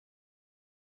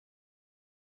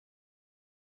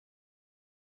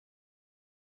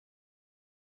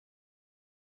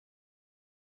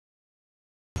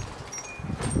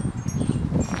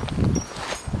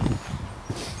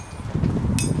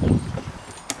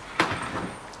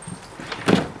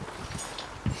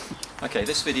Okay,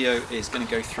 this video is going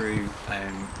to go through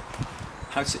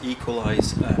how to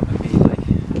equalise a belay.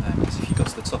 So if you got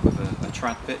to the top of a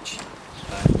trad pitch,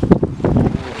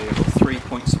 you've got 3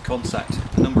 points of contact.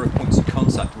 The number of points of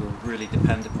contact will really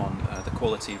depend upon the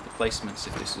quality of the placements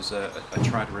if this was a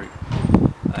trad route.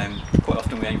 Quite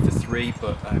often we aim for 3,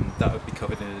 but that would be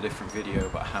covered in a different video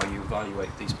about how you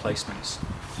evaluate these placements.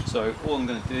 So all I'm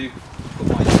going to do is put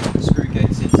my screw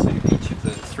gates into each of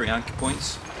the 3 anchor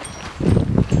points.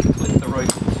 Clip the rope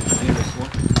to the nearest one.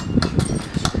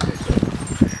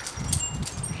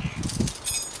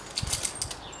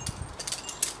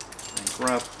 Then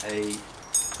grab a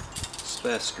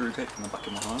spare screw gate from the back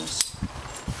of my harness.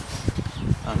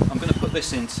 And I'm going to put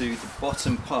this into the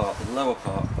bottom part, the lower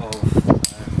part of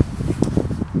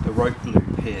the rope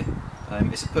loop here.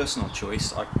 It's a personal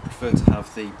choice. I prefer to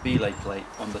have the belay plate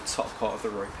on the top part of the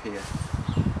rope here.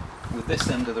 With this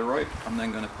end of the rope, I'm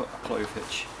then going to put a clove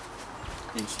hitch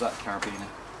into that carabiner.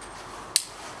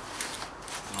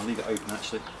 I'll leave it open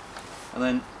actually. And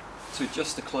then to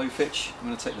adjust the clove hitch, I'm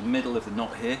going to take the middle of the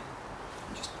knot here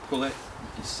and just pull it. You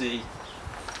can see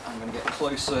I'm going to get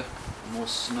closer and more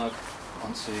snug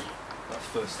onto that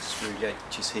first screw gate,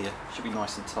 which is here. It should be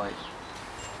nice and tight.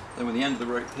 Then with the end of the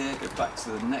rope here, go back to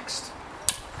the next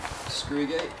screw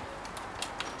gate,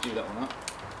 do that one up,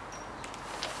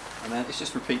 and then it's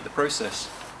just repeat the process.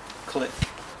 Clip,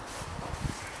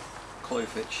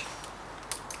 clove hitch,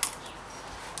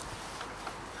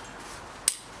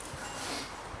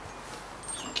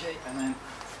 okay, and then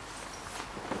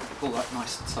pull that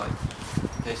nice and tight.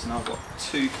 Okay, so now I've got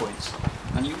 2 points,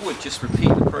 and you would just repeat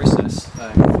the process for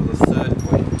the 3rd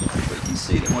point, but you can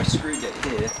see that my screw gate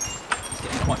here is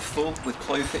getting quite full with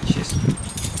clove hitches,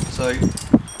 so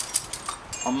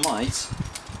I might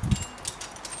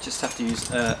just have to use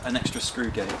an extra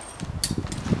screw gate.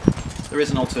 There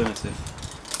is an alternative.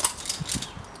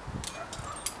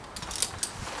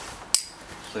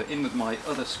 So in with my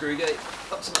other screw gate,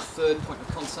 up to the 3rd point of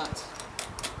contact.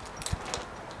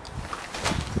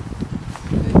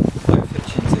 Okay, clove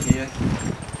hitch into here.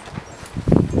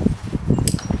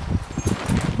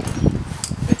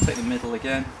 Okay, take the middle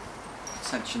again,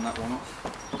 tension that one off.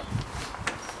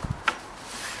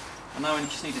 And now I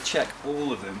just need to check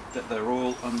all of them, that they're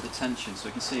all under tension. So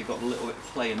you can see you've got a little bit of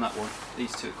play in that one.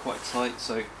 These 2 are quite tight,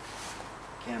 so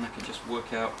again I can just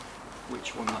work out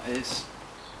which one that is.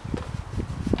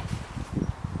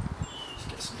 Just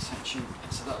get some tension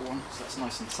into that one, so that's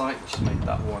nice and tight, which has made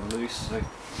that one loose. So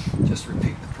just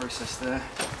repeat the process there.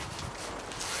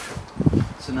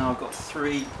 So now I've got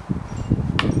 3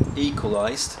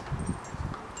 equalised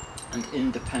and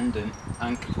independent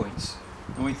anchor points.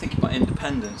 And when you think about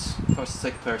independence, if I was to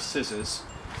take a pair of scissors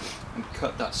and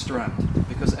cut that strand,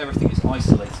 because everything is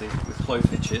isolated with clove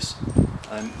hitches,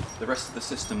 the rest of the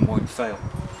system won't fail.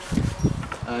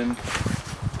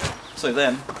 So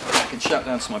then I can shout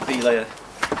down to my belayer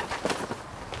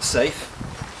safe.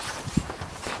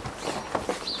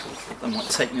 That might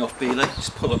take me off belay,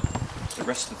 just pull up the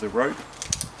rest of the rope,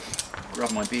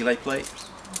 grab my belay plate.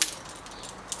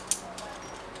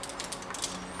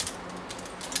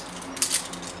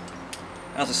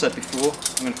 As I said before,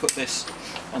 I'm going to put this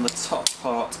on the top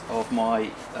part of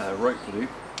my rope loop.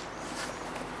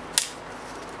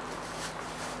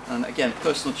 And again,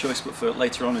 personal choice, but for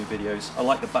later on in videos, I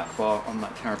like the back bar on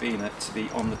that carabiner to be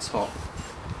on the top.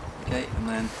 Okay, and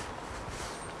then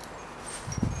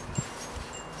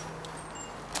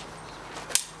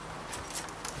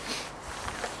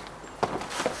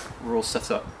we're all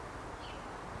set up.